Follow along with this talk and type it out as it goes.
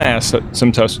ask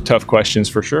some tough questions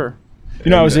for sure.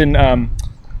 You know, I was in.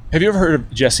 Have you ever heard of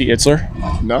Jesse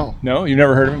Itzler? No. No, you've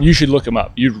never heard of him? You should look him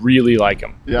up. You'd really like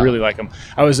him. Yeah. Really like him.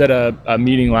 I was at a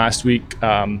meeting last week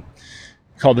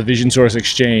called the Vision Source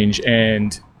Exchange,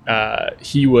 and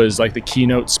he was like the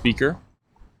keynote speaker.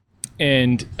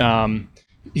 And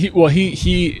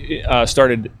he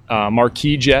started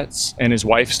Marquis Jets, and his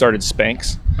wife started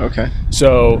Spanx. Okay.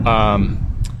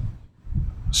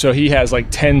 So he has like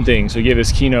 10 things. So he gave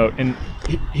this keynote, and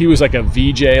he was like a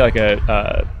VJ, like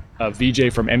a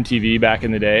VJ from MTV back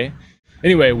in the day.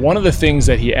 Anyway, one of the things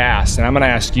that he asked, and I'm going to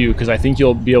ask you because I think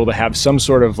you'll be able to have some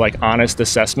sort of like honest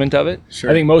assessment of it. Sure.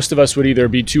 I think most of us would either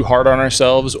be too hard on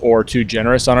ourselves or too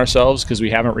generous on ourselves because we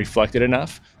haven't reflected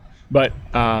enough. But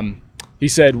he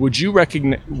said, would you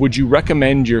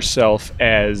recommend yourself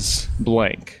as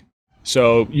blank?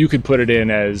 So you could put it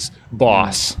in as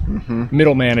boss,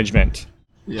 middle management,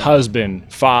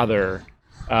 husband, father,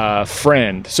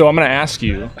 friend. So I'm going to ask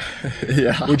you,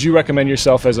 would you recommend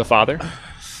yourself as a father?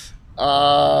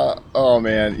 Oh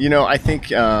man, you know, I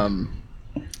think would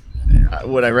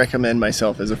I recommend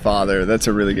myself as a father? That's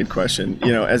a really good question.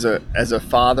 You know, as a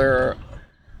father,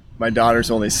 my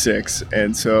daughter's only 6,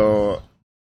 and so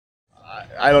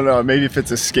I don't know. Maybe if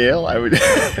it's a scale, I would.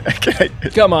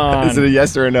 Come on. Is it a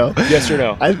yes or a no? Yes or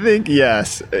no? I think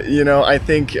yes. You know, I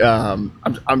think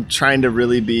I'm trying to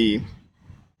really be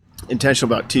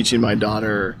intentional about teaching my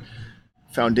daughter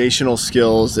foundational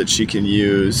skills that she can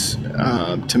use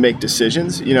to make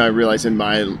decisions. You know, I realized in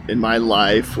my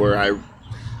life where I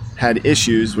had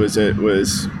issues was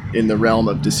in the realm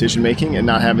of decision making and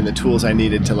not having the tools I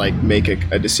needed to like make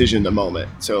a decision in the moment.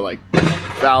 So like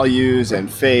values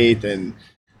and faith and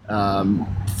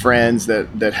friends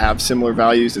that have similar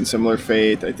values and similar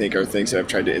faith, I think are things that I've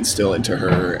tried to instill into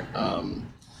her.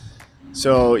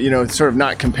 So, you know, sort of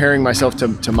not comparing myself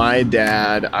to my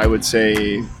dad, I would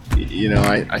say, you know,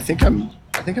 I think I'm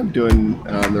doing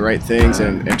the right things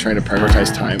and trying to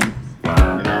prioritize time.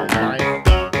 You know,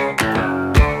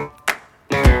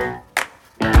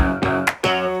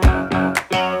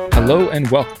 Hello and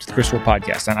welcome to the Chris World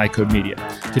Podcast on iCode Media.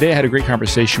 Today I had a great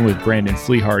conversation with Brandon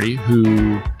Fleehardy,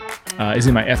 who is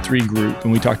in my F3 group,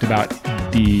 and we talked about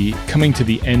the coming to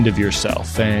the end of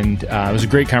yourself. And it was a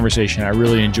great conversation. I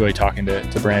really enjoyed talking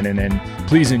to Brandon, and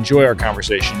please enjoy our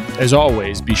conversation. As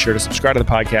always, be sure to subscribe to the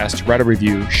podcast, write a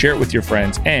review, share it with your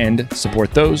friends, and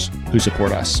support those who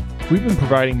support us. We've been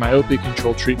providing myopia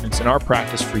control treatments in our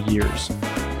practice for years.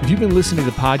 If you've been listening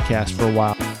to the podcast for a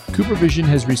while, CooperVision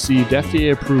has received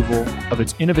FDA approval of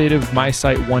its innovative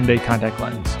MiSight one-day contact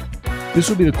lens. This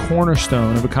will be the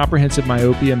cornerstone of a comprehensive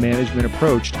myopia management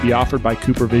approach to be offered by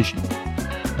CooperVision.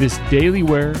 This daily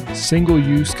wear,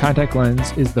 single-use contact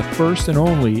lens is the first and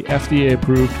only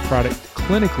FDA-approved product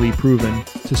clinically proven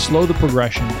to slow the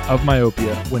progression of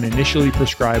myopia when initially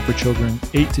prescribed for children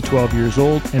 8 to 12 years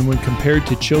old and when compared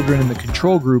to children in the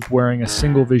control group wearing a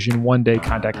single vision one-day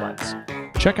contact lens.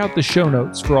 Check out the show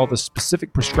notes for all the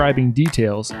specific prescribing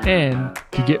details and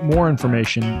to get more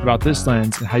information about this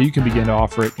lens and how you can begin to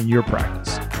offer it in your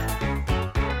practice.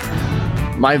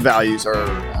 My values are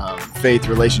faith,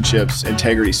 relationships,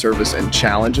 integrity, service, and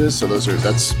challenges. So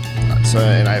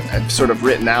and I've sort of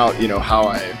written out, you know, how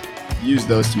I use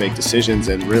those to make decisions.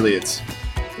 And really, it's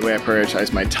the way I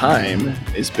prioritize my time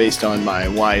is based on my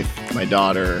wife, my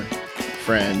daughter,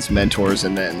 friends, mentors,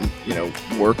 and then, you know,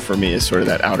 work for me is sort of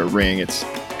that outer ring. It's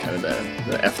kind of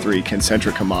the F3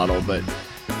 Concentrica model. But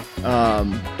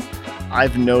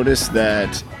I've noticed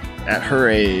that at her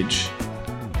age,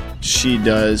 she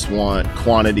does want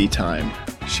quantity time.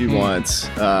 She wants,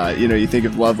 you know, you think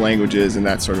of love languages and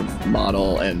that sort of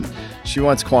model, and she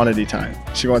wants quantity time.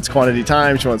 She wants quantity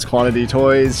time. She wants quantity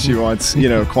toys. She wants, you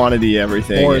know, quantity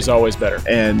everything. More is always better.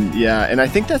 And yeah, and I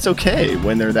think that's okay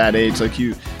when they're that age. Like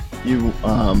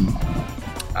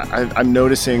I'm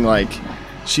noticing like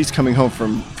she's coming home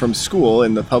from school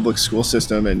in the public school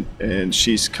system, and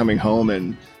she's coming home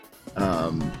and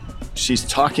she's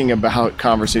talking about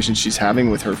conversations she's having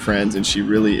with her friends, and she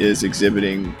really is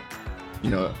exhibiting, you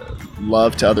know,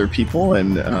 love to other people,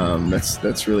 and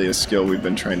that's really a skill we've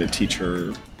been trying to teach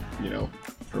her, you know,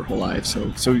 her whole life.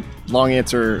 So long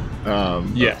answer.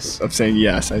 Yes. Of saying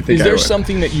yes. I think. Is there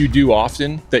something that you do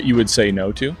often that you would say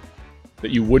no to, that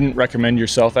you wouldn't recommend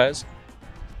yourself as?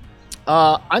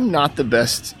 I'm not the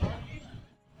best.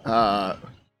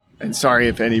 And sorry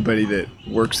if anybody that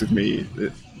works with me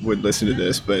that would listen to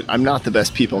this, but I'm not the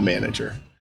best people manager.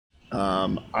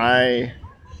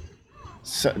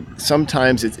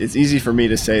 Sometimes it's easy for me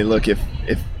to say, look, if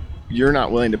you're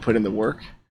not willing to put in the work,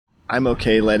 I'm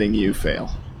okay letting you fail.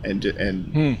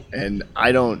 and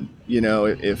I don't,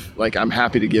 if like, I'm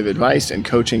happy to give advice and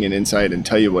coaching and insight and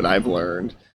tell you what I've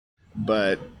learned,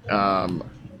 but I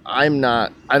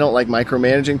don't like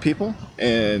micromanaging people.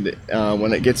 And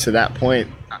when it gets to that point,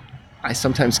 I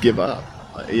sometimes give up.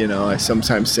 I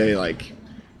sometimes say, like,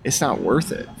 it's not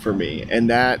worth it for me. And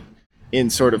that, in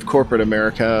sort of corporate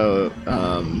America,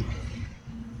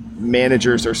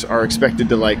 managers are expected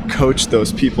to, like, coach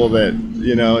those people that,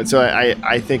 and so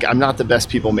I think I'm not the best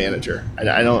people manager.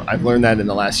 I've learned that in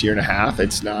the last year and a half.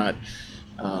 It's not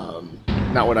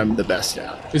what I'm the best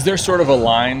at. Is there sort of a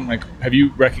line, like, have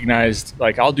you recognized,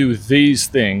 like, I'll do these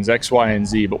things, X, Y, and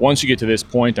Z, but once you get to this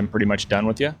point, I'm pretty much done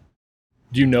with you?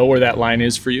 Do you know where that line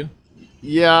is for you?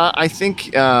 Yeah, I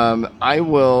think I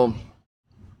will.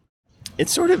 It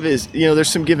sort of is, there's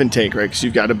some give and take, right? Because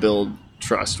you've got to build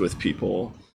trust with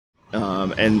people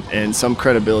and some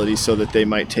credibility so that they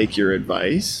might take your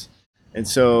advice. And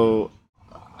so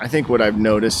I think what I've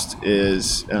noticed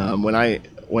is when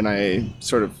I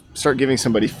sort of start giving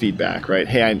somebody feedback, right?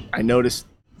 Hey, I noticed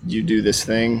you do this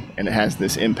thing and it has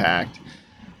this impact.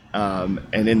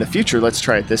 And in the future, let's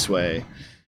try it this way.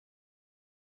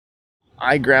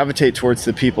 I gravitate towards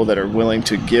the people that are willing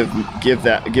to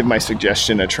give my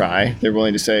suggestion a try. They're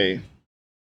willing to say,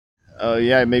 "Oh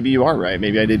yeah, maybe you are right.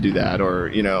 Maybe I did do that," or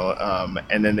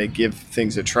and then they give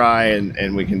things a try,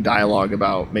 and we can dialogue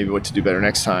about maybe what to do better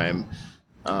next time.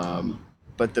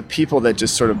 But the people that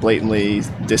just sort of blatantly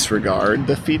disregard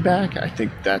the feedback, I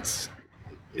think it's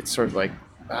sort of like,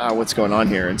 what's going on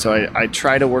here? And so I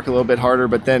try to work a little bit harder,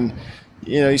 but then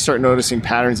you start noticing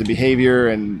patterns of behavior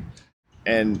and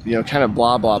kind of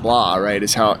blah, blah, blah, right?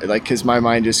 Is how, like, because my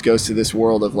mind just goes to this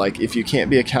world of, like, if you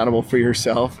can't be accountable for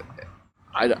yourself,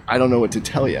 I don't know what to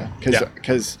tell you.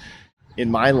 Because in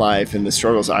my life and the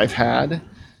struggles I've had,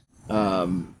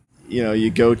 you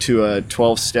go to a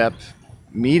 12-step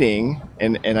meeting,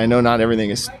 and I know not everything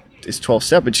is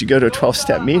 12-step, but you go to a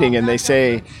 12-step meeting and they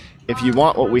say, if you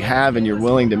want what we have and you're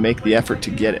willing to make the effort to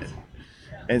get it.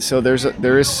 And so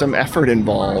there is some effort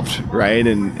involved, right?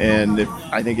 And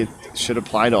I think it should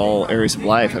apply to all areas of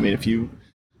life. I mean, if you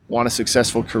want a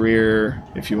successful career,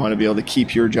 if you want to be able to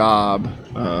keep your job,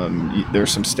 there are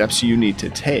some steps you need to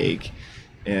take.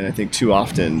 And I think too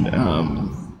often,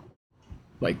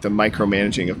 like, the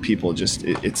micromanaging of people,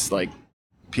 it's like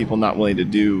people not willing to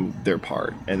do their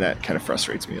part. And that kind of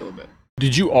frustrates me a little bit.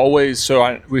 Did you always,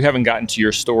 we haven't gotten to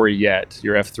your story yet,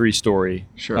 your F3 story.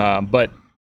 Sure. But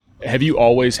have you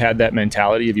always had that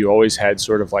mentality? Have you always had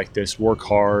sort of like this work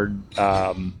hard,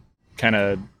 kind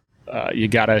of, you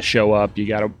gotta show up, you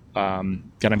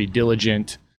gotta be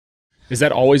diligent? Has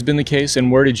that always been the case?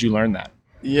 And where did you learn that?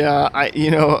 Yeah,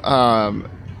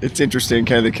 it's interesting,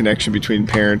 kind of the connection between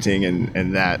parenting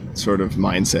and that sort of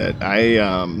mindset. I,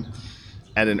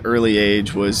 at an early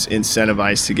age, was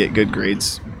incentivized to get good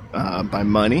grades by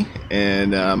money.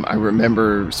 And I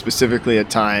remember specifically a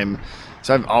time.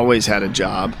 So I've always had a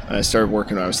job. I started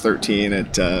working when I was 13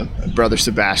 at Brother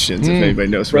Sebastian's, if anybody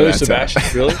knows where that's at. Brother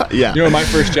Sebastian's, really? Yeah. My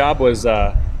first job was,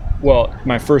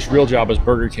 my first real job was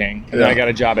Burger King. And then I got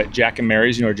a job at Jack and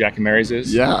Mary's. You know where Jack and Mary's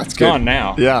is? Yeah, it's gone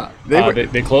now. Yeah.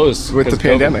 They closed. With the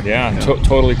pandemic. Yeah.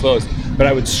 Totally closed. But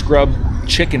I would scrub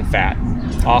chicken fat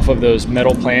off of those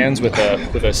metal pans with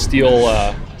a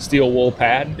steel wool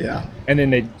pad. Yeah. And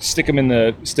then they'd stick them in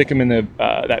the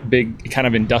that big kind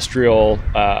of industrial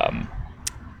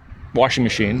washing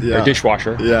machine or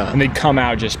dishwasher, and they'd come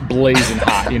out just blazing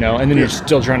hot, and then you're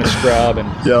still trying to scrub. And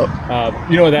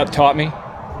you know what that taught me?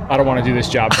 I don't want to do this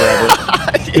job forever.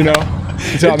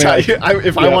 It taught me, like,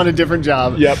 if I want a different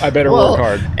job, I better work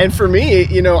hard. And for me,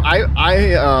 I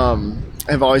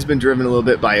have always been driven a little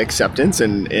bit by acceptance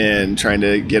and trying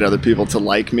to get other people to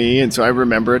like me. And so I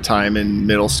remember a time in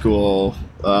middle school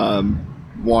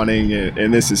wanting,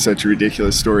 and this is such a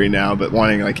ridiculous story now, but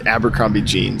wanting, like, Abercrombie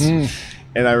jeans.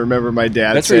 And I remember my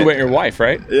dad. That's where you went your wife,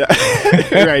 right? Yeah,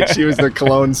 right. She was the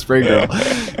cologne spray girl.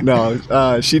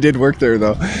 No, she did work there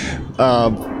though.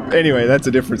 Anyway, that's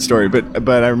a different story. But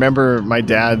I remember my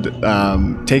dad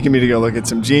taking me to go look at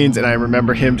some jeans, and I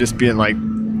remember him just being like,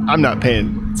 "I'm not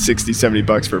paying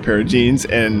 $60-$70 for a pair of jeans."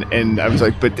 And I was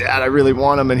like, "But Dad, I really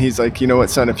want them." And he's like, "You know what,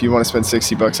 son? If you want to spend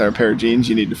 $60 on a pair of jeans,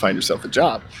 you need to find yourself a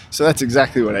job." So that's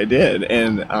exactly what I did.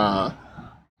 And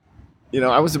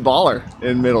I was a baller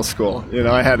in middle school.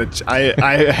 I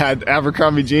had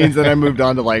Abercrombie jeans, then I moved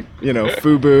on to, like,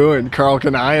 FUBU and Karl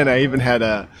Kani, and I even had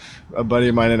a buddy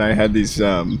of mine and I had these.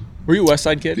 Were you a West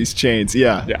Side kid? These chains,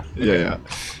 yeah. Okay.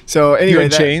 So anyway, you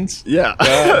had chains? Yeah,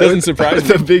 doesn't surprise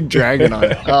me. With a big dragon on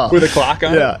it, with a clock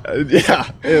on it.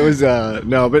 Yeah. It was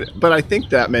no, but I think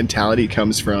that mentality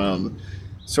comes from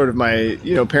sort of my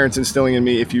parents instilling in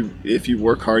me, if you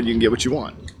work hard, you can get what you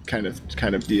want, kind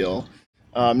of deal.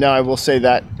 Now I will say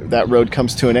that road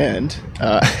comes to an end,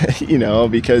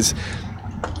 because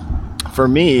for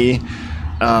me,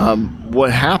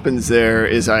 what happens there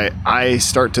is I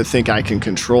start to think I can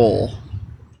control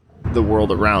the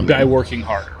world around me by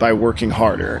working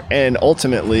harder, and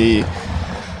ultimately,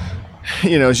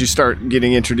 as you start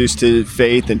getting introduced to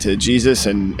faith and to Jesus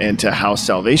and to how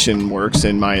salvation works,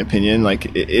 in my opinion, like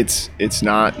it's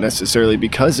not necessarily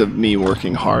because of me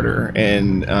working harder,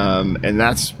 and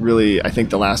that's really, I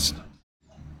think, the last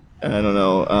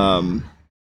 10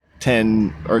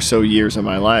 or so years of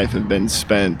my life have been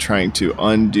spent trying to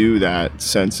undo that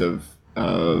sense of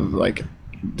like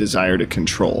desire to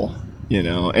control,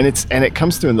 and it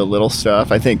comes through in the little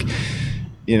stuff, I think.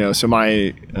 So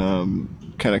my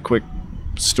kind of quick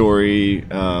story,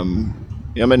 I'm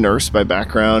a nurse by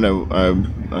background.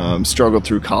 I struggled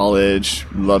through college,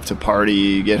 loved to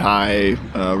party, get high,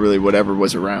 really whatever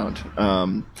was around.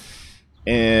 But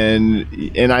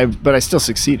I still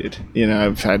succeeded. I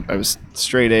was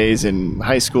straight A's in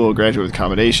high school, graduate with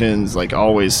accommodations, like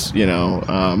always,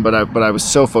 but I was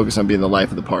so focused on being the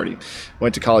life of the party.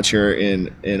 Went to college here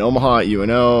in Omaha at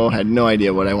UNO, had no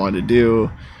idea what I wanted to do.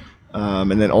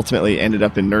 And then ultimately ended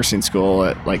up in nursing school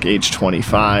at like age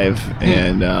 25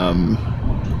 and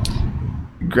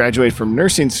graduated from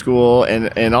nursing school,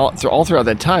 and all throughout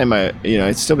that time,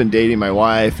 I'd still been dating my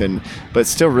wife, but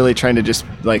still really trying to just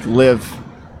like live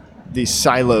these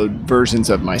siloed versions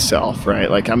of myself, right?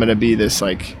 Like I'm going to be this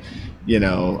like, I'm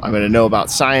going to know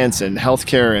about science and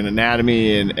healthcare and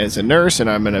anatomy and as a nurse, and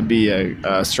I'm going to be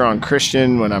a strong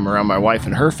Christian when I'm around my wife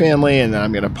and her family, and then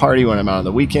I'm going to party when I'm out on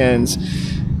the weekends.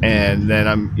 And then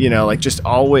I'm, like just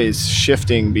always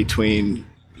shifting between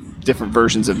different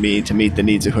versions of me to meet the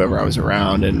needs of whoever I was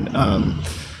around. And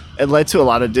it led to a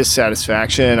lot of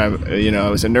dissatisfaction. I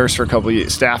was a nurse for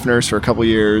staff nurse for a couple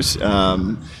years,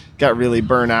 got really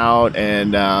burnt out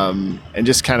and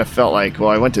just kind of felt like, well,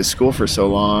 I went to school for so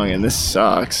long and this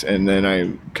sucks. And then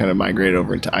I kind of migrated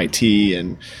over into IT.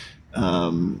 And,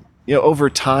 over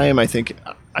time, I think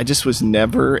I just was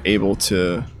never able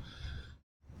to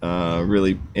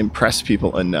really impress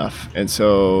people enough. And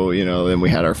so, then we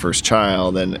had our first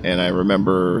child, and I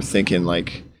remember thinking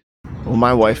like, well,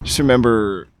 my wife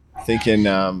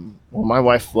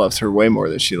loves her way more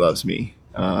than she loves me.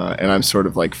 And I'm sort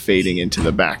of like fading into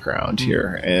the background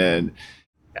here. And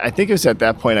I think it was at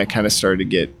that point I kind of started to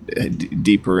get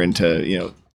deeper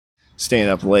into, staying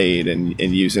up late and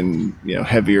using,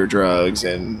 heavier drugs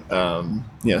and,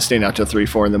 staying out till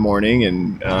 3-4 in the morning.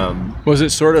 And was it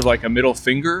sort of like a middle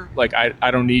finger? Like, I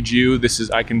don't need you.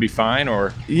 I can be fine.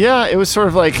 Or yeah, it was sort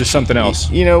of like just something else.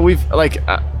 We've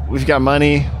got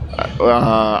money.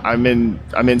 I'm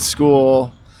in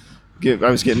school. I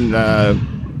was getting a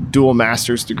dual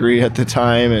master's degree at the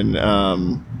time, and I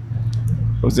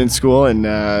was in school,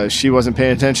 and she wasn't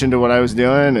paying attention to what I was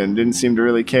doing and didn't seem to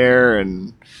really care.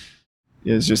 And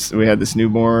it was just, we had this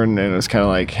newborn, and it was kind of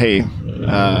like, hey,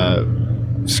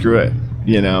 screw it.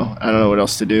 I don't know what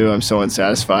else to do. I'm so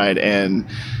unsatisfied. And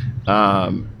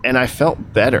I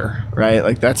felt better, right?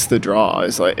 Like that's the draw,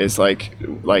 is like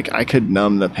I could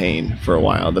numb the pain for a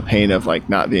while, the pain of like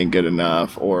not being good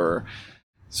enough, or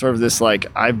sort of this, like,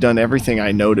 I've done everything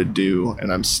I know to do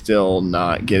and I'm still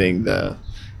not getting the,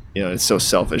 it's so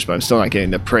selfish, but I'm still not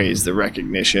getting the praise, the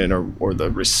recognition, or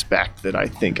the respect that I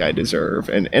think I deserve.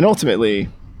 And ultimately,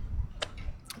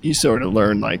 you sort of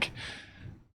learn, like,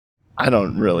 I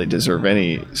don't really deserve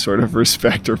any sort of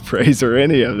respect or praise or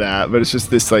any of that, but it's just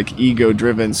this, like,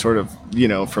 ego-driven sort of,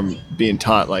 from being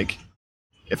taught, like,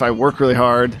 if I work really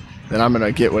hard, then I'm going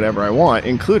to get whatever I want,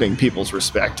 including people's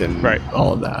respect and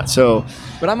all of that. So,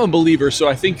 but I'm a believer, so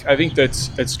I think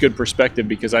that's good perspective,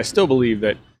 because I still believe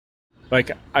that, like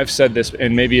I've said this,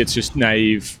 and maybe it's just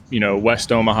naive,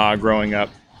 West Omaha growing up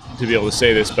to be able to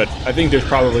say this, but I think it's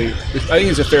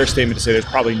a fair statement to say there's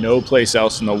probably no place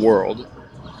else in the world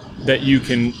that you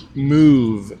can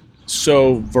move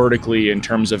so vertically in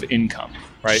terms of income,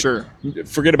 right? Sure.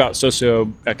 Forget about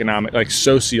socioeconomic, like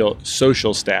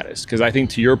social status, because I think,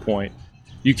 to your point,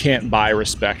 you can't buy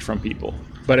respect from people.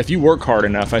 But if you work hard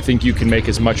enough, I think you can make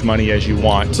as much money as you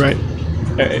want. Right.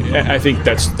 I think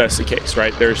that's the case,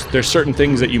 right? There's certain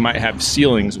things that you might have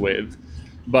ceilings with,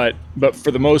 but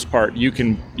for the most part, you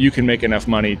can make enough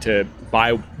money to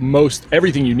buy most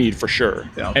everything you need, for sure,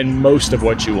 and most of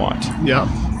what you want. Yeah.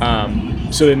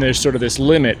 So then there's sort of this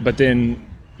limit, but then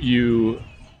you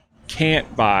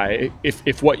can't buy,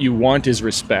 if what you want is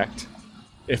respect,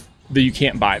 you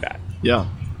can't buy that. Yeah.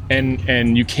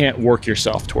 And you can't work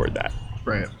yourself toward that.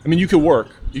 Right. I mean, you can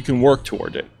work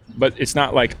toward it, but it's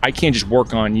not like I can't just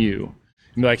work on you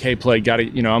and be like, hey, Plague, gotta,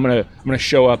 I'm gonna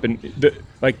show up, and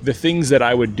the things that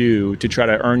I would do to try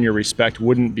to earn your respect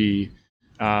wouldn't be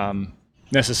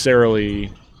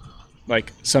necessarily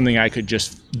like something I could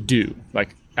just do.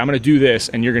 Like, I'm going to do this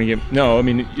and you're going to get, no, I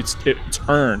mean, it's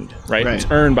earned, right? It's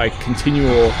earned by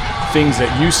continual things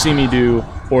that you see me do,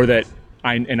 or that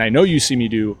I know you see me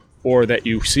do, or that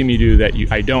you see me do that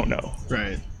I don't know.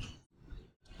 Right.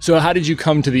 So how did you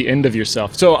come to the end of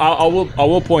yourself? So I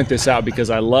will point this out because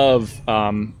I love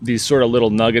these sort of little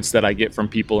nuggets that I get from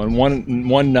people. And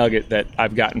one nugget that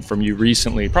I've gotten from you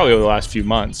recently, probably over the last few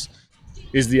months,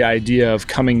 is the idea of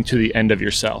coming to the end of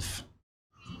yourself.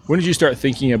 When did you start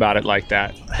thinking about it like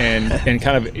that? And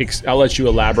kind of, I'll let you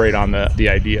elaborate on the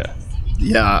idea.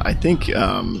 Yeah, I think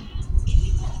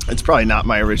it's probably not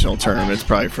my original term. It's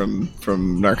probably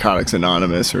from Narcotics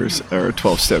Anonymous or a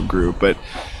 12-step group. But,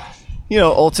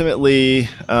 ultimately,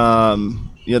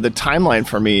 the timeline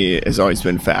for me has always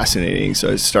been fascinating.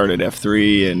 So I started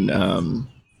F3 in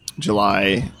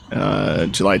July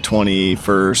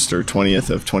 21st or 20th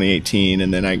of 2018,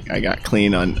 and then I got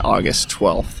clean on August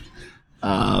 12th.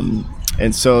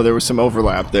 And so there was some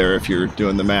overlap there if you're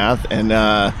doing the math. And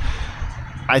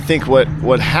I think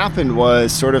what happened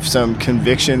was sort of some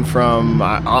conviction from,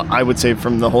 I would say,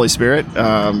 from the Holy Spirit.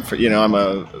 I'm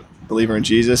a believer in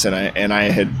Jesus, and I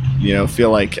had,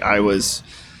 feel like I was,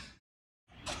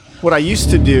 what I used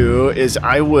to do is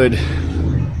I would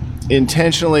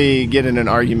intentionally get in an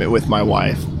argument with my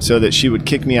wife so that she would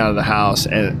kick me out of the house,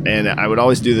 and I would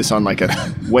always do this on like a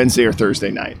Wednesday or Thursday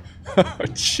night. Oh,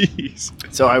 jeez.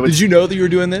 So I would. Did you know that you were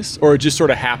doing this, or it just sort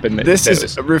of happened? This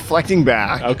is reflecting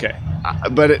back. Okay.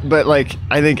 But like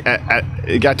I think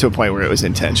it got to a point where it was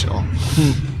intentional.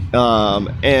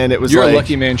 And it was. You're a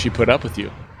lucky man. She put up with you.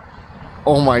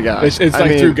 Oh my gosh! It's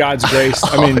like through God's grace.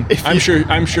 I mean,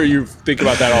 I'm sure you think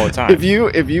about that all the time.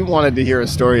 If you wanted to hear a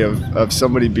story of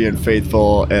somebody being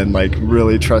faithful and like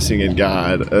really trusting in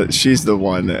God, she's the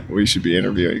one that we should be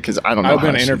interviewing, because I don't know. I'm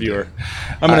going to interview her.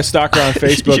 I'm going to stalk her on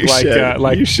Facebook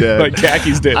like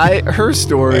Khakis did. Her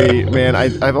story, man.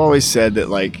 I've always said that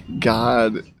like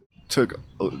God took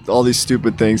all these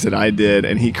stupid things that I did,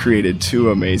 and he created two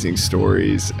amazing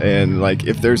stories. And like,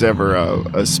 if there's ever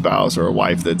a spouse or a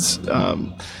wife that's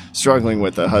struggling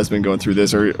with a husband going through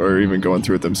this, or even going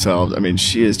through it themselves, I mean,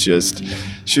 she was just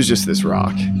this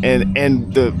rock.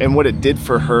 And what it did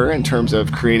for her in terms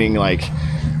of creating like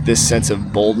this sense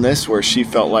of boldness, where she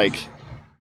felt like,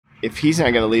 if he's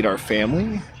not going to lead our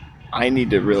family, I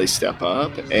need to really step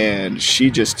up. And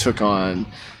she just took on,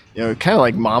 kind of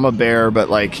like Mama Bear, but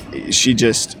like she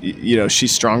just,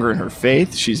 she's stronger in her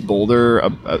faith. She's bolder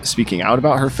speaking out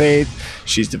about her faith.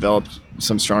 She's developed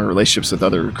some strong relationships with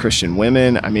other Christian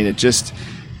women. I mean,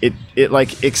 it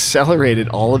like accelerated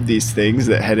all of these things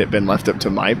that had it been left up to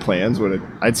my plans,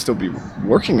 I'd still be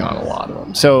working on a lot of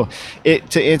them. So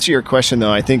to answer your question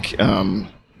though, I think,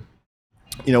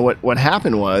 what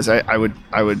happened was I would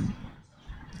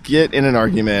get in an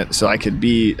argument so I could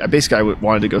I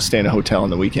wanted to go stay in a hotel on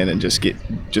the weekend and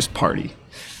just party.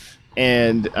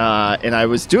 And I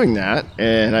was doing that,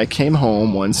 and I came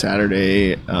home one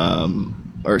Saturday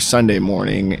or Sunday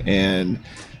morning, and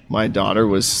my daughter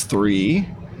was 3,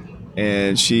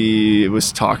 and she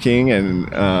was talking,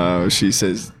 and she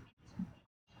says,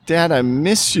 "Dad, I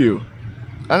miss you.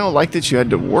 I don't like that you had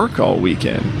to work all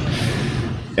weekend."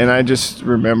 And I just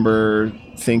remember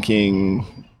thinking,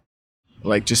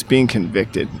 like, just being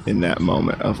convicted in that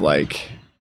moment of like,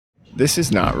 this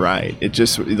is not right. It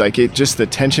just the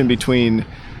tension between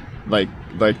like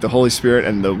the Holy Spirit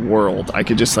and the world. I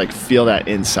could just like feel that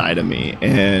inside of me.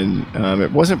 And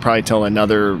it wasn't probably till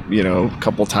another,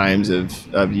 couple times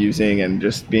of using and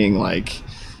just being like,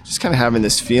 just kind of having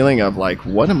this feeling of like,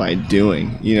 what am I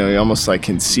doing? You almost like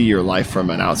can see your life from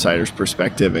an outsider's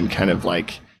perspective, and kind of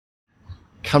like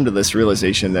come to this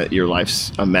realization that your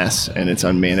life's a mess and it's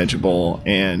unmanageable.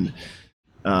 And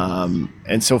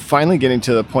so finally getting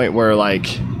to the point where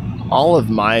like all of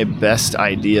my best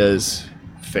ideas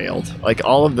failed. Like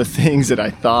all of the things that I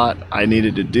thought I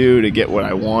needed to do to get what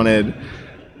I wanted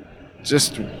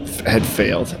just had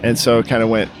failed. And so kind of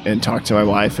went and talked to my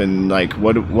wife, and like,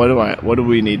 what do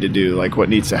we need to do? Like, what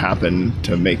needs to happen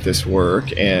to make this work?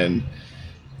 And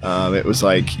it was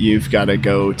like, you've got to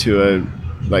go to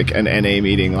an NA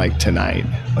meeting like tonight.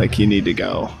 Like, you need to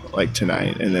go like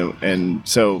tonight. And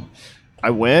so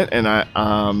I went, and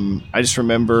I just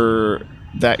remember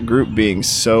that group being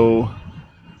so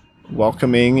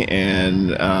welcoming,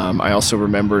 and I also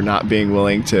remember not being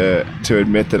willing to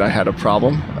admit that I had a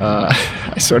problem.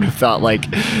 I sort of thought like,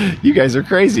 you guys are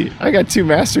crazy. I got 2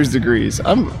 master's degrees.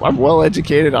 I'm well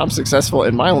educated. I'm successful,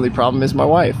 and my only problem is my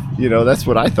wife. That's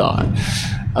what I thought.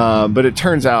 But it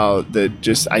turns out that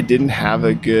just I didn't have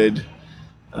a good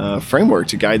framework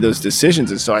to guide those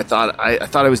decisions, and so I thought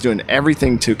I was doing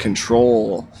everything to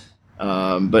control.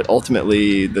 But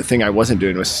ultimately, the thing I wasn't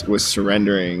doing was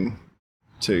surrendering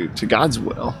to God's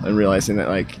will and realizing that,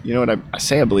 like, you know what, I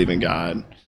say I believe in God.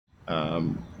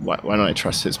 Why don't I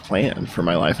trust His plan for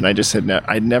my life? And I just said,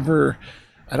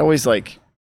 I'd always like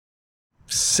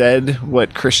said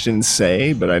what Christians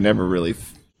say, but I never really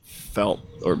felt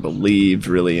or believed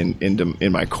really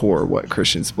in my core what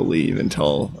Christians believe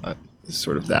until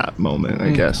sort of that moment, I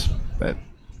guess. But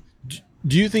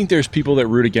do you think there's people that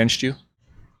root against you,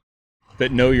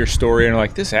 that know your story and are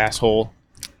like, this asshole,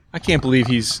 I can't believe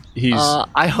he's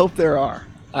I hope there are.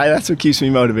 That's what keeps me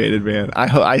motivated, man.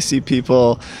 I see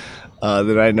people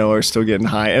that I know are still getting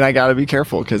high, and I got to be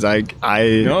careful because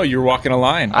no, you're walking a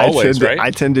line always, right?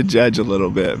 I tend to judge a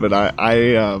little bit, but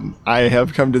I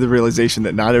have come to the realization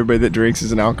that not everybody that drinks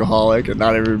is an alcoholic, and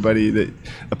not everybody that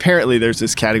apparently there's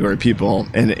this category of people,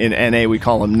 and in NA we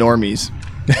call them normies.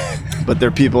 But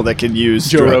they're people that can use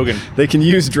Joe Rogan. They can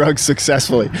use drugs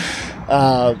successfully.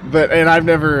 I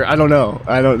don't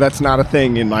know. That's not a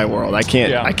thing in my world. I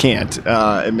can't.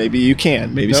 And maybe you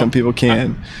can. Maybe some people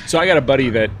can. So I got a buddy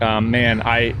that, man,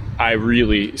 I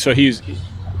really, so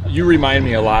you remind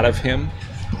me a lot of him.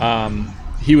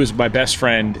 He was my best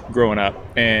friend growing up,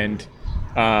 and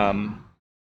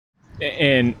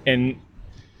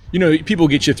people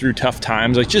get you through tough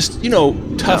times, like just,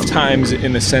 tough times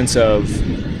in the sense of,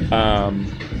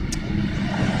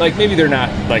 like maybe they're not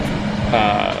like,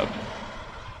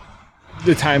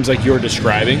 the times like you're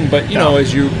describing, but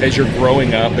as you're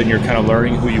growing up and you're kind of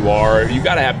learning who you are, you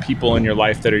got to have people in your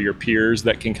life that are your peers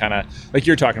that can kind of, like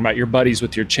you're talking about, your buddies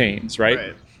with your chains,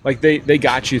 right? Like they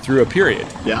got you through a period.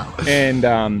 Yeah.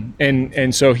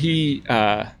 And so you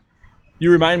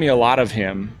remind me a lot of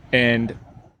him, and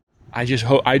I just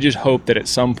hope that at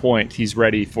some point he's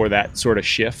ready for that sort of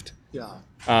shift.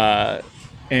 Yeah.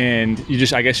 And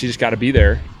I guess you just got to be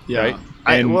there. Yeah. Right?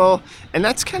 And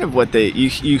that's kind of what you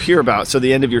hear about. So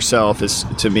the end of yourself is,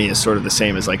 to me, is sort of the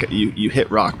same as like you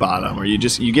hit rock bottom, or you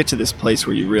get to this place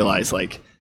where you realize like,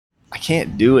 I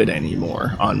can't do it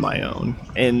anymore on my own.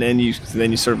 And then you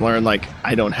sort of learn like,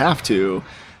 I don't have to.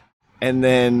 And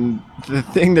then the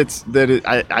thing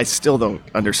I still don't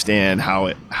understand how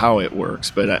it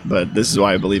works, but this is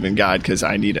why I believe in God, because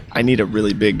I need a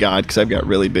really big God, because I've got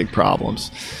really big problems.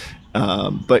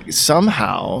 But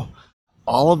somehow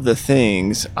all of the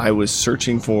things I was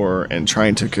searching for and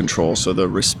trying to control, so the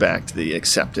respect, the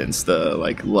acceptance, the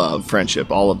like love,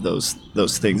 friendship, all of those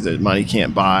things that money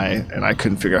can't buy, and I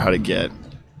couldn't figure out how to get.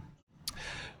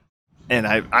 And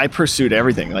I pursued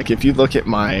everything. Like if you look at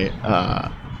my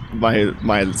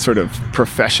sort of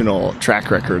professional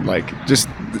track record, like just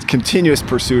the continuous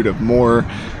pursuit of more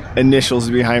initials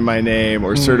behind my name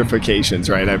or certifications,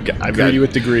 right? I've got you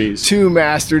with degrees, 2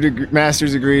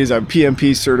 master's degrees. I'm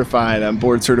PMP certified. I'm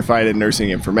board certified in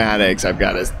nursing informatics. I've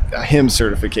got a HIM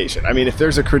certification. I mean, if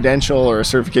there's a credential or a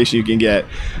certification you can get,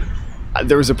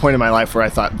 there was a point in my life where I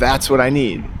thought, that's what I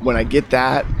need. When I get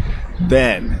that,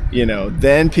 then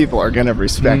people are going to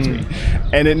respect me.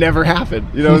 And it never happened.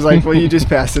 It was like, well, you just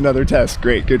passed another test.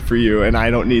 Great. Good for you. And I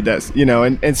don't need that,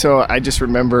 and so I just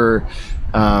remember,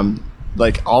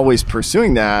 like always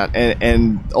pursuing that.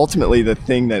 And ultimately the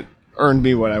thing that earned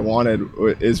me what I wanted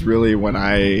is really when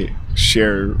I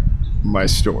share my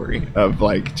story of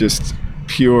like just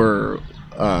pure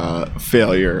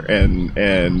failure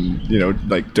and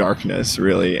like darkness,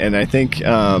 really. And I think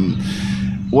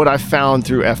what I found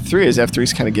through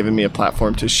F3's kind of given me a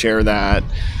platform to share that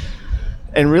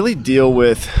and really deal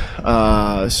with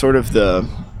sort of the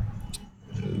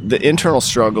internal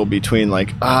struggle between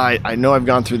like, I know I've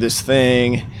gone through this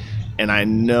thing, and I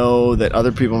know that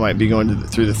other people might be going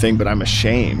through the thing, but I'm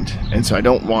ashamed, and so I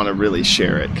don't want to really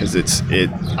share it because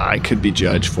I could be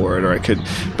judged for it, or I could.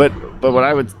 But what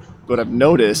I've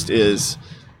noticed is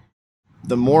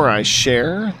the more I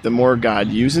share, the more God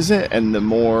uses it, and the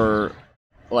more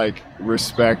like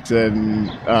respect and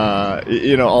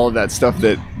all of that stuff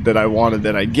that I wanted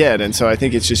that I get. And so I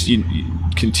think it's just you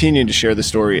continuing to share the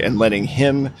story and letting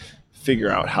Him figure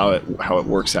out how it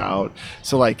works out.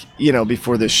 So like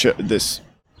before this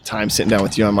time sitting down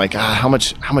with you, I'm like, how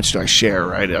much do I share,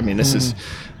 right? I mean, this is,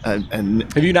 and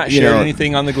have you not shared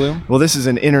anything on the Gloom? Well, this is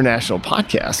an international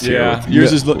podcast. Yeah,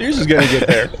 yours is going to get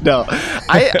there. No,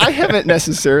 I haven't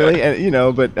necessarily, and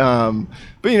but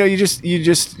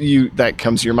you that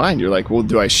comes to your mind. You're like, well,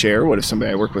 do I share? What if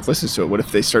somebody I work with listens to it? What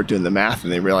if they start doing the math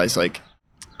and they realize like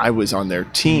I was on their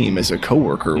team as a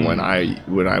coworker when I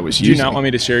was using. Do you not want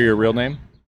me to share your real name?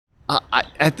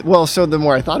 So the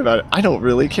more I thought about it, I don't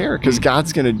really care because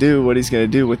God's going to do what He's going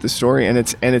to do with the story, and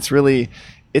it's really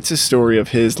a story of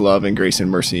His love and grace and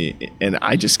mercy, and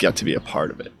I just get to be a part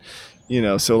of it.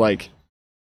 So like,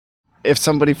 if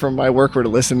somebody from my work were to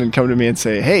listen and come to me and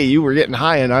say, "Hey, you were getting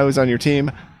high and I was on your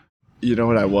team," you know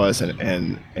what I was,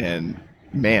 and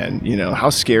man,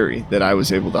 how scary that I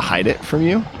was able to hide it from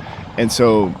you. And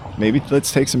so maybe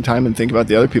let's take some time and think about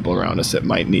the other people around us that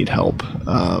might need help.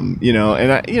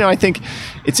 I think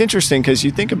it's interesting because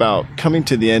you think about coming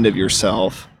to the end of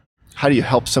yourself. How do you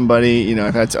help somebody?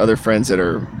 I've had other friends that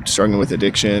are struggling with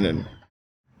addiction, and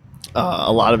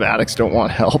a lot of addicts don't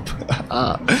want help.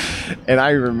 And I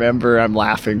remember I'm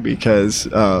laughing because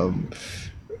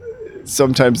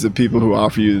sometimes the people who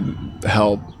offer you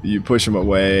help, you push them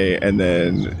away, and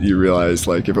then you realize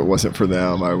like if it wasn't for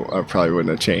them, I probably wouldn't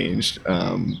have changed.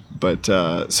 So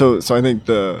I think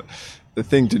the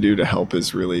thing to do to help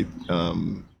is really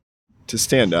to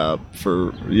stand up for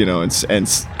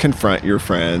and confront your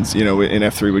friends. In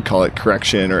F3 we'd call it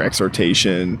correction or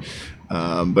exhortation.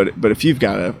 But if you've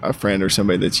got a friend or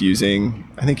somebody that's using,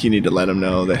 I think you need to let them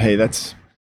know that, hey, that's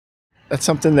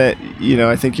something that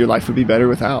I think your life would be better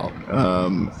without,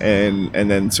 and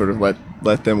then sort of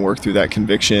let them work through that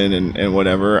conviction and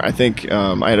whatever. I think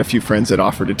I had a few friends that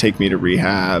offered to take me to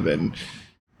rehab, and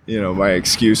my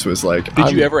excuse was like,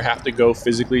 did you ever have to go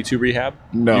physically to rehab?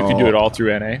 No, you could do it all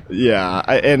through NA.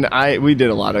 Yeah, we did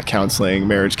a lot of counseling.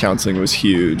 Marriage counseling was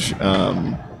huge.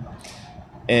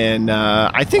 And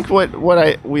I think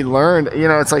what we learned,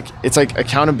 it's like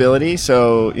accountability.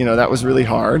 So that was really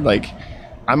hard. Like,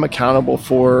 I'm accountable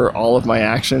for all of my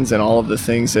actions and all of the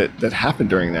things that happened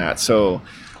during that. So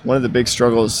one of the big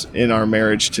struggles in our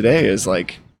marriage today is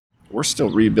like, we're still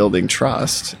rebuilding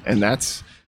trust. And that's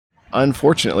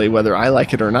unfortunately, whether I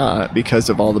like it or not, because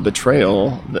of all the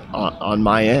betrayal on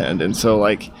my end. And so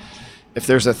like, if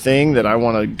there's a thing that I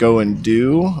want to go and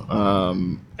do,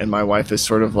 and my wife is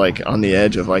sort of like on the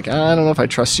edge of like, I don't know if I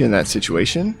trust you in that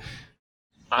situation,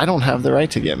 I don't have the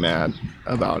right to get mad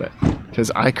about it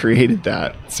because I created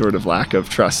that sort of lack of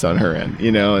trust on her end,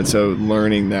 and so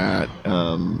learning that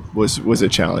was a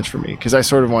challenge for me because I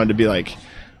sort of wanted to be like,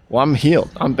 well, I'm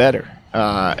healed, I'm better. Here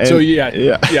I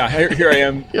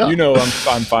am. Yeah.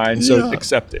 I'm fine, so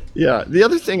accept it. Yeah. The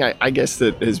other thing I guess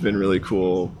that has been really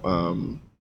cool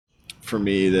for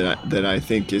me that I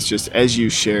think is just as you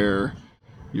share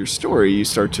your story, you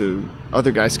start to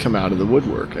other guys come out of the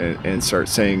woodwork and start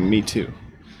saying, "Me too."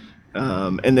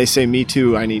 And they say, "Me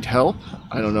too, I need help.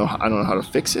 I don't know how to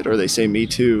fix it." Or they say, "Me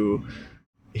too,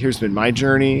 here's been my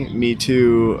journey. Me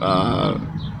too,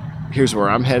 here's where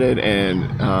I'm headed."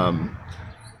 And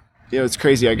it's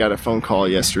crazy. I got a phone call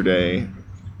yesterday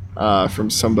from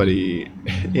somebody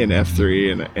in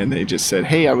F3, and they just said,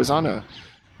 "Hey, I was on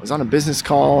a business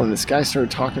call, and this guy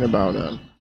started talking about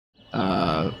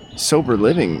a sober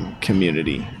living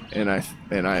community, and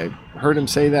I heard him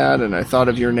say that, and I thought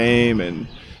of your name, and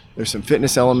there's some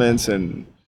fitness elements, and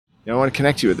I want to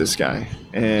connect you with this guy."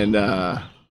 And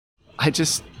I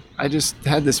just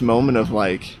had this moment of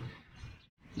like,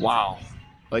 wow,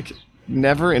 like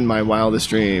never in my wildest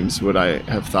dreams would I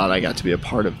have thought I got to be a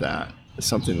part of that,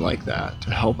 something like that,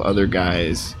 to help other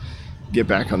guys get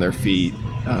back on their feet.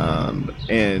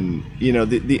 And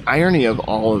the irony of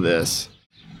all of this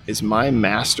is my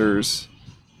master's,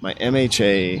 my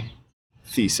MHA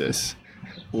thesis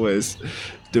was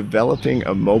developing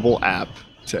a mobile app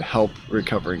to help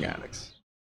recovering addicts.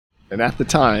 And at the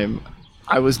time,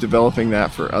 I was developing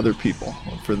that for other people,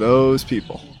 for those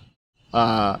people.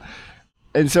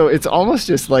 And so it's almost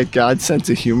just like God's sense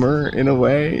of humor in a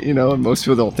way, and most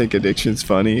people don't think addiction's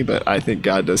funny, but I think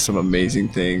God does some amazing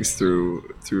things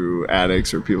through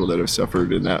addicts or people that have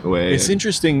suffered in that way. It's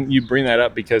interesting you bring that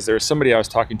up because there's somebody I was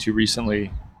talking to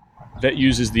recently that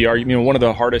uses the argument, one of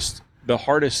the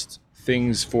hardest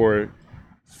things for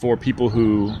people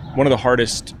who, one of the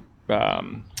hardest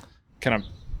kind of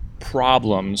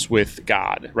problems with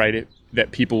God, right,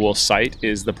 that people will cite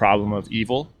is the problem of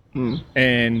evil.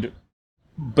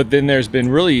 But then there's been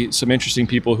really some interesting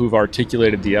people who've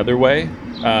articulated the other way,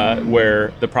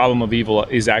 where the problem of evil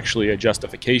is actually a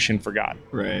justification for God.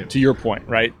 Right. To your point,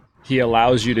 right? He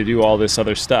allows you to do all this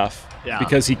other stuff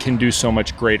because he can do so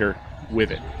much greater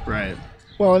with it. Right.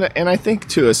 Well, and I think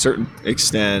to a certain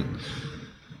extent,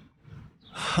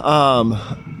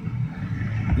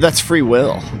 that's free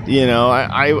will. You know,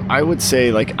 I would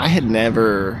say, like, I had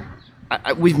never.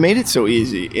 We've made it so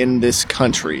easy in this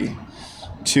country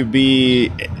to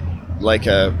be like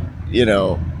a, you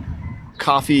know,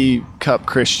 coffee cup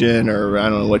Christian, or I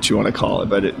don't know what you want to call it,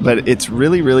 but it's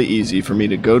really, really easy for me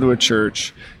to go to a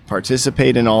church,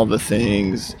 participate in all the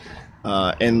things,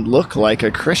 and look like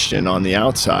a Christian on the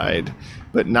outside,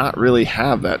 but not really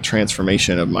have that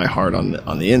transformation of my heart on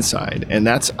the inside. And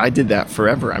I did that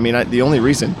forever. I mean, the only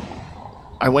reason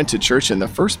I went to church in the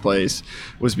first place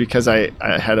was because I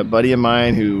had a buddy of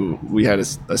mine who we had a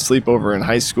sleepover in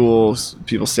high school.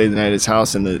 People stayed the night at his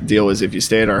house, and the deal was if you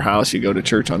stay at our house, you go to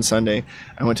church on Sunday.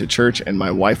 I went to church, and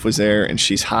my wife was there, and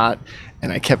she's hot,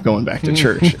 and I kept going back to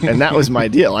church. And that was my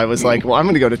deal. I was like, well, I'm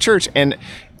going to go to church. And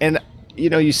you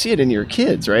know, you see it in your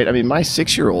kids, right? I mean, my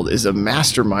 6-year-old is a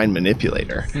mastermind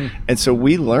manipulator. And so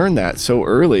we learned that so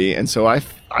early. And so I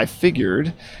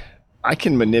figured I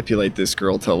can manipulate this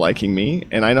girl to liking me,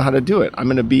 and I know how to do it. I'm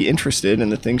going to be interested in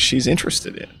the things she's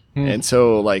interested in. And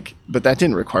so, like, but that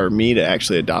didn't require me to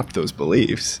actually adopt those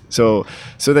beliefs. So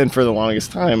then for the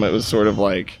longest time, it was sort of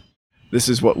like, this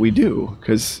is what we do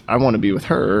because I want to be with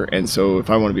her. And so if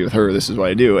I want to be with her, this is what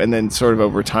I do. And then sort of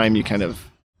over time, you kind of,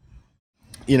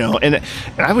 you know, and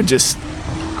I would just,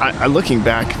 I looking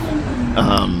back,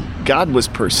 God was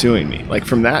pursuing me, like,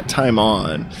 from that time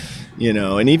on. You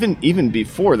know, and even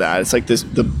before that, it's like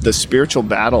the spiritual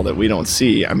battle that we don't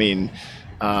see. I mean,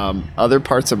 other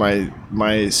parts of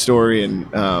my story, and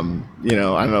you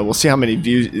know, I don't know. We'll see how many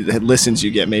listens you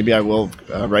get. Maybe I will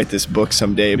write this book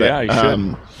someday. But yeah, you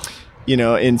should. You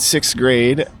know, in 6th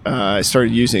grade, I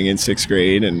started using in 6th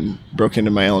grade and broke into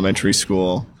my elementary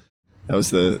school. That was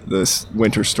the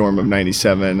winter storm of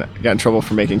 '97. I got in trouble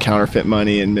for making counterfeit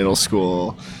money in middle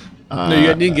school. No, you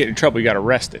didn't get in trouble. You got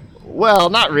arrested. Well,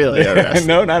 not really.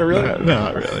 No, not really. No,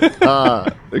 not really.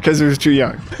 Because it was too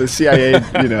young. The CIA,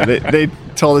 you know, they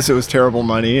told us it was terrible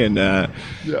money, and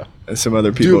some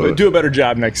other people do a better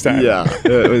job next time. Yeah,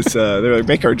 it was. They were like,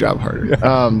 make our job harder.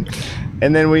 Yeah.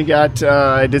 And then we got.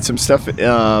 I did some stuff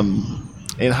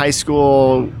in high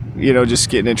school. You know, just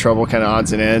getting in trouble, kind of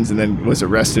odds and ends, and then was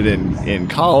arrested in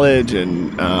college,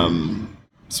 and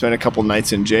spent a couple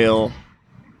nights in jail.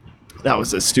 That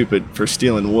was for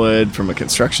stealing wood from a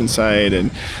construction site.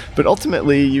 But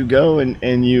ultimately you go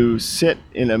and you sit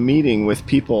in a meeting with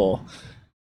people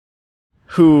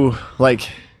who, like,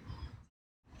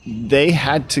 they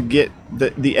had to get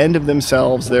the end of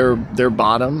themselves, their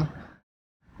bottom.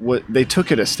 They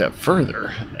took it a step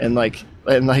further, and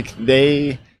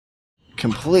they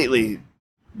completely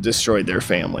destroyed their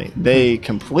family. They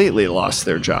completely lost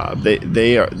their job.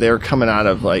 They're coming out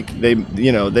of, like,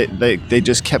 they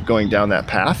just kept going down that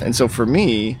path. And so for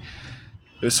me,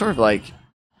 it was sort of like,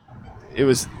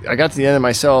 I got to the end of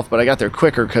myself, but I got there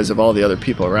quicker because of all the other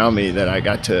people around me that I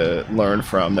got to learn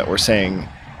from, that were saying,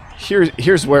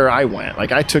 here's where I went.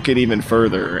 Like, I took it even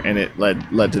further, and it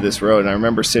led to this road. And I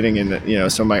remember sitting in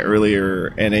some of my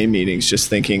earlier NA meetings, just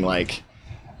thinking, like,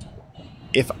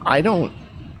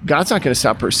 God's not going to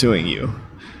stop pursuing you.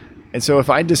 And so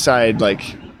if I decide,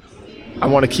 like, I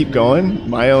want to keep going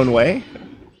my own way,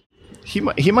 he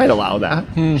might allow that.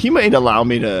 He might allow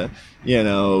me to, you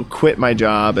know, quit my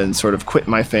job and sort of quit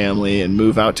my family and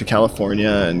move out to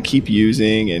California and keep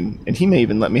using. And he may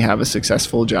even let me have a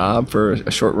successful job for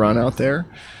a short run out there.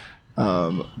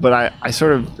 But I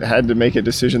sort of had to make a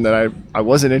decision that I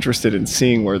wasn't interested in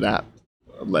seeing where that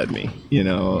led me, you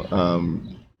know,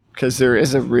 because there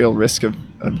is a real risk of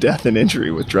death and injury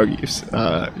with drug use,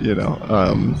 you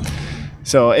know.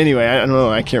 So anyway, I don't know.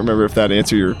 I can't remember if that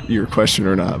answered your question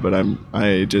or not. But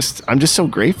I'm just so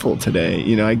grateful today.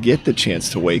 You know, I get the chance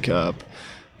to wake up,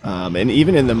 and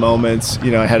even in the moments,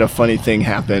 you know, I had a funny thing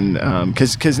happen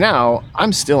because now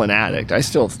I'm still an addict. I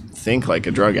still think like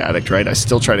a drug addict, right? I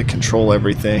still try to control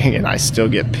everything, and I still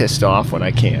get pissed off when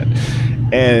I can.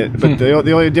 But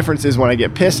the only difference is when I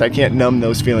get pissed, I can't numb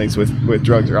those feelings with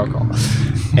drugs or alcohol.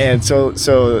 And so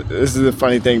this is a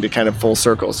funny thing to kind of full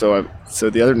circle. So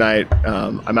the other night,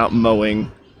 I'm out mowing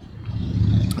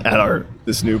at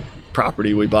this new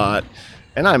property we bought,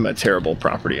 and I'm a terrible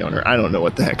property owner. I don't know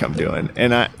what the heck I'm doing.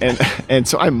 And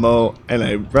so I mow, and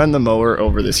I run the mower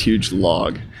over this huge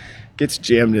log. Gets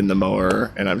jammed in the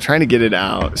mower, and I'm trying to get it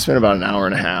out. Spent about an hour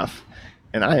and a half,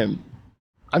 and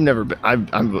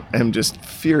I'm just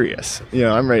furious. You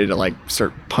know, I'm ready to, like,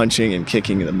 start punching and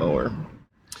kicking the mower.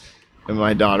 And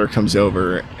my daughter comes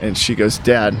over and she goes,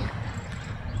 "Dad,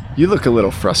 you look a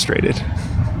little frustrated.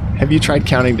 Have you tried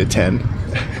counting to 10?"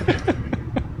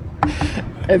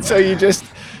 And so you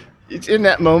in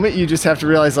that moment, you just have to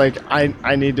realize, like,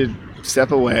 I need to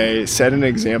step away, set an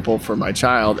example for my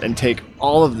child, and take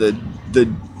all of the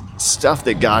stuff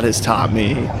that God has taught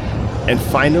me and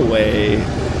find a way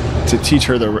to teach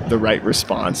her the right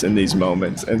response in these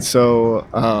moments. And so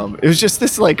it was just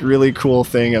this like really cool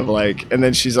thing of like, and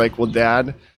then she's like, well,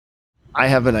 Dad, I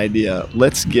have an idea.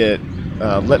 Let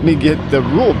me get the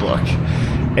rule book.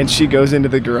 And she goes into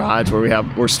the garage where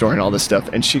we're storing all this stuff,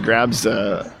 and she grabs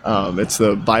it's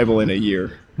the Bible in a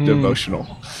Year devotional.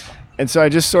 And so I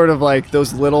just sort of like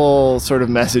those little sort of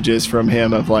messages from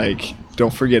him of like,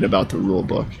 don't forget about the rule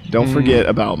book. Don't forget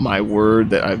about my word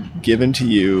that I've given to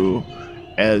you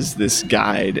as this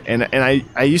guide. And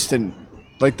I used to,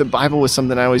 like, the Bible was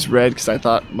something I always read because I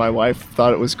thought my wife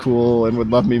thought it was cool and would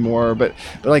love me more. But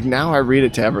like now I read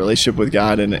it to have a relationship with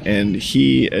God, and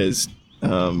he is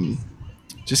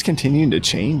just continuing to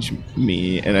change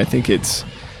me. And I think it's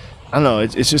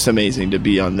just amazing to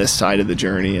be on this side of the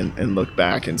journey and look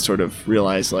back and sort of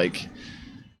realize like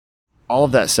all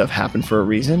of that stuff happened for a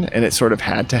reason, and it sort of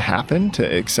had to happen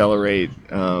to accelerate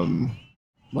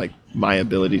like my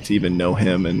ability to even know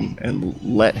him and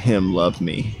let him love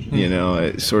me. You know,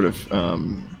 it sort of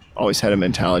always had a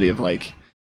mentality of like,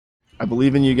 I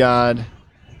believe in you, God,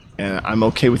 and I'm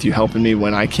okay with you helping me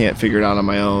when I can't figure it out on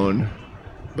my own,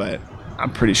 but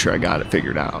I'm pretty sure I got it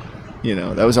figured out. You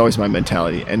know, that was always my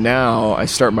mentality. And now I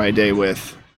start my day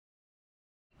with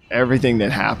everything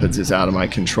that happens is out of my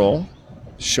control.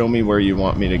 Show me where you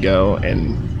want me to go,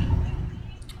 and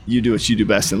you do what you do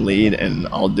best and lead, and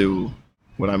I'll do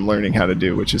what I'm learning how to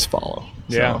do, which is follow.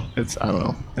 Yeah. So I don't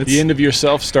know. The end of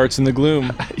yourself starts in the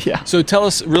gloom. Yeah. So tell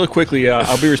us really quickly,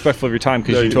 I'll be respectful of your time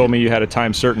because you told me you had a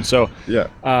time certain. So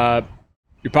yeah.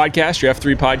 Your podcast, your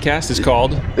F3 podcast is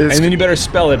called, and then you better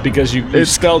spell it because you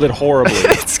spelled it horribly.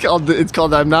 It's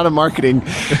called, I'm not a marketing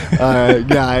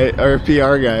guy or a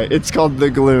PR guy. It's called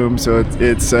The Gloom. So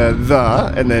it's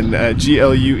the, and then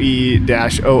GLUE-OOM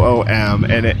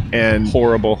and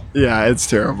horrible. Yeah, it's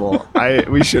terrible.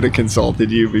 We should have consulted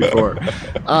you before.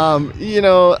 You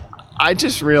know, I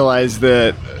just realized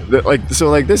that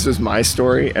this was my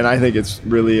story, and I think it's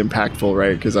really impactful,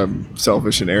 right? Because I'm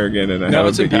selfish and arrogant, and I have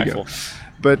a big ego.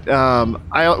 But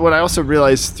what I also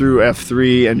realized through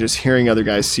F3 and just hearing other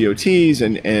guys' COTs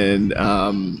and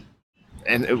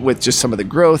with just some of the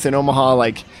growth in Omaha,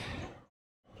 like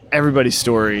everybody's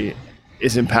story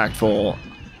is impactful,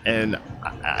 and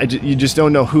you just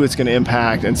don't know who it's going to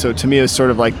impact. And so to me, it was sort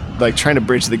of like trying to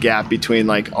bridge the gap between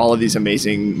like all of these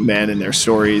amazing men and their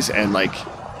stories and like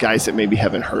guys that maybe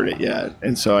haven't heard it yet.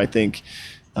 And so I think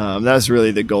that was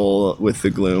really the goal with The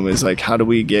Gloom, is like, how do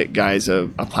we get guys a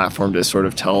platform to sort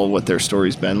of tell what their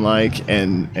story's been like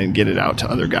and get it out to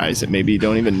other guys that maybe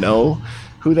don't even know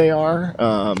who they are.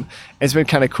 It's been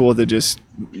kind of cool to just,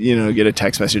 you know, get a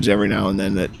text message every now and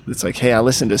then that it's like, hey, I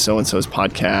listened to so-and-so's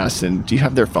podcast, and do you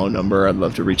have their phone number? I'd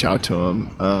love to reach out to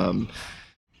them.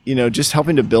 You know, just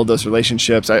helping to build those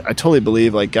relationships. I totally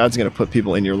believe like God's going to put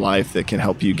people in your life that can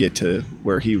help you get to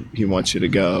where he wants you to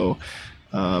go.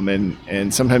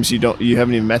 And sometimes you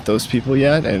haven't even met those people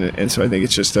yet. And so I think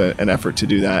it's just an effort to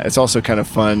do that. It's also kind of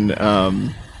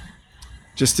fun,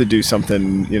 just to do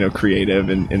something, you know, creative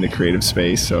in the creative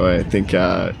space. So I think,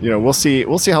 you know, we'll see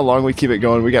how long we keep it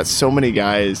going. We got so many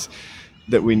guys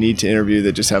that we need to interview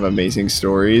that just have amazing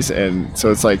stories. And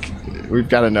so it's like, we've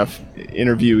got enough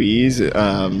interviewees.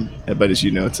 But as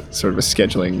you know, it's sort of a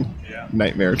scheduling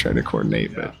nightmare trying to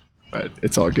coordinate, but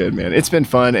it's all good, man. It's been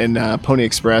fun. And Pony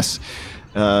Express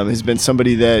has been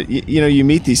somebody that, you know, you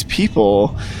meet these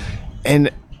people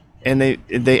and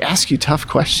they ask you tough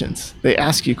questions. They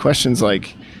ask you questions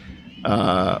like,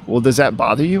 well, does that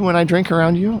bother you when I drink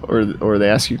around you? Or they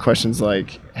ask you questions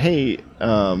like, hey,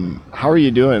 how are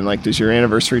you doing? Like, does your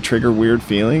anniversary trigger weird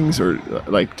feelings? Or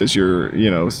like, does your, you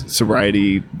know,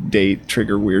 sobriety date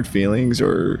trigger weird feelings?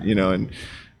 Or, you know, and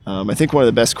I think one of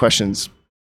the best questions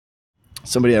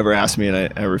somebody ever asked me,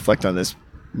 and I reflect on this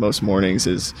most mornings,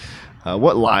 is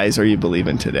what lies are you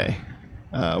believing today?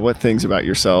 What things about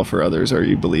yourself or others are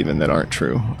you believing that aren't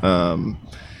true?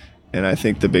 And I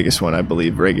think the biggest one I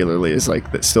believe regularly is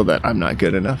like that I'm not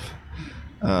good enough.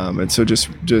 And so just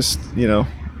you know,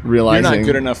 realizing you're not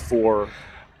good enough for.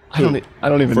 I don't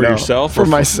even for know. Yourself for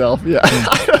myself. Yeah,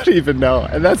 I don't even know.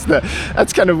 And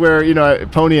that's kind of where, you know,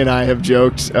 Pony and I have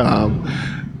joked.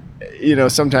 You know,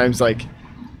 sometimes like,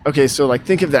 okay, so like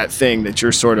think of that thing that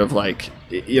you're sort of like,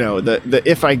 you know, the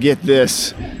if I get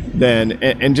this, then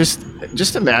and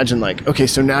just imagine like, okay,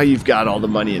 so now you've got all the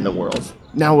money in the world.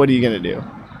 Now what are you going to do?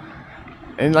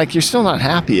 And like, you're still not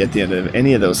happy at the end of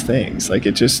any of those things. Like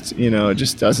it just, you know, it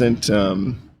just doesn't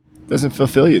doesn't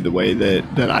fulfill you the way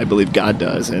that I believe God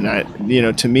does. And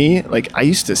to me, like, I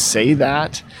used to say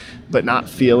that, but not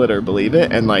feel it or believe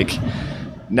it. And like,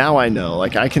 now I know,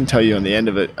 like, I can tell you on the end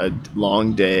of a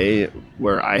long day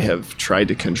where I have tried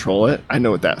to control it, I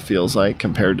know what that feels like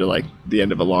compared to like the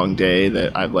end of a long day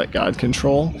that I've let God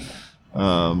control.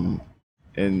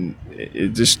 And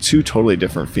it's just two totally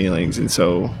different feelings. And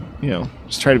so,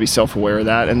 just try to be self-aware of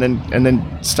that, and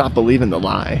then stop believing the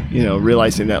lie,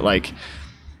 realizing that like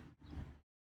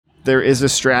there is a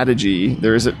strategy,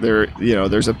 there's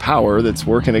a power that's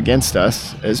working against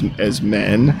us as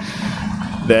men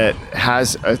that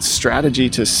has a strategy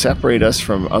to separate us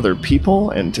from other people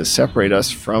and to separate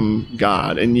us from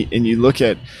God. And you look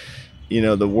at,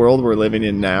 the world we're living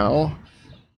in now,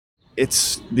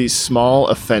 it's these small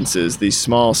offenses,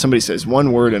 somebody says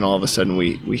one word and all of a sudden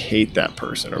we hate that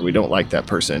person or we don't like that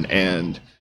person. And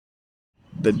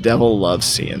the devil loves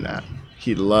seeing that.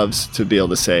 He loves to be able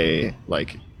to say,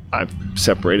 like, I've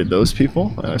separated those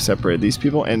people and I've separated these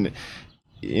people. And,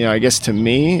 I guess to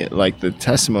me, like, the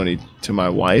testimony to my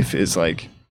wife is like,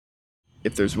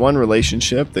 if there's one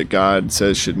relationship that God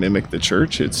says should mimic the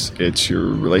church, it's your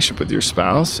relationship with your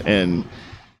spouse. And,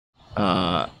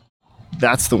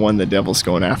 that's the one the devil's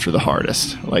going after the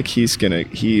hardest. Like,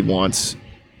 he wants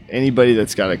anybody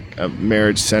that's got a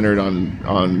marriage centered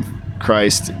on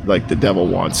Christ, like, the devil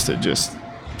wants to just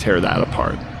tear that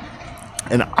apart.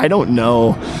 And I don't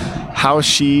know how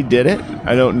she did it.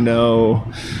 I don't know,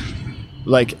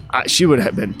 like, she would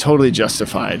have been totally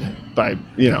justified by,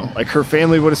 like, her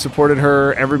family would have supported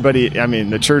her. Everybody, I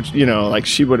mean, the church, like,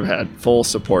 she would have had full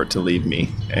support to leave me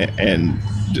and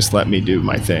just let me do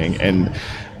my thing. And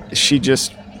she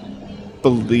just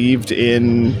believed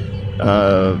in,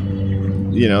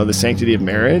 the sanctity of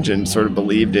marriage, and sort of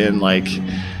believed in, like,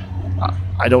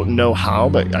 I don't know how,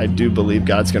 but I do believe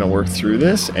God's going to work through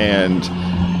this. And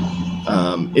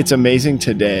it's amazing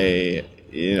today.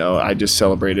 I just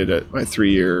celebrated my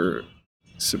 3-year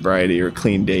sobriety or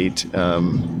clean date.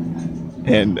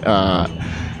 And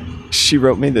she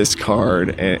wrote me this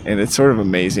card, and it's sort of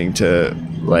amazing to,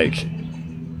 like,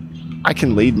 I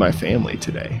can lead my family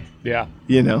today. Yeah.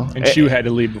 And she had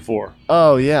to lead before.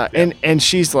 Oh yeah. And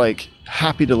she's like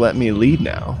happy to let me lead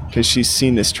now because she's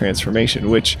seen this transformation,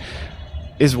 which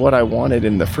is what I wanted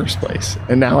in the first place.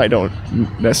 And now I don't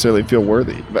necessarily feel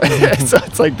worthy. But so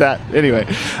it's like that. Anyway,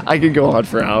 I could go on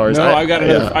for hours. No, I got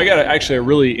actually a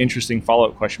really interesting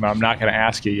follow-up question, but I'm not going to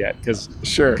ask you yet because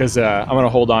I'm going to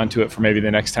hold on to it for maybe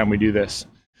the next time we do this.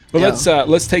 But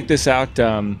let's take this out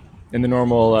in the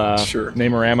normal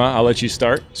Namorama. I'll let you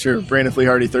start. Sure. Brandon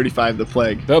Fleehardy, 35, The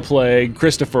Plague. The Plague.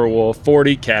 Christopher Wolf,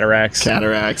 40, Cataracts.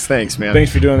 Thanks, man.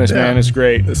 Thanks for doing this, man. It's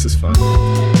great. This is fun.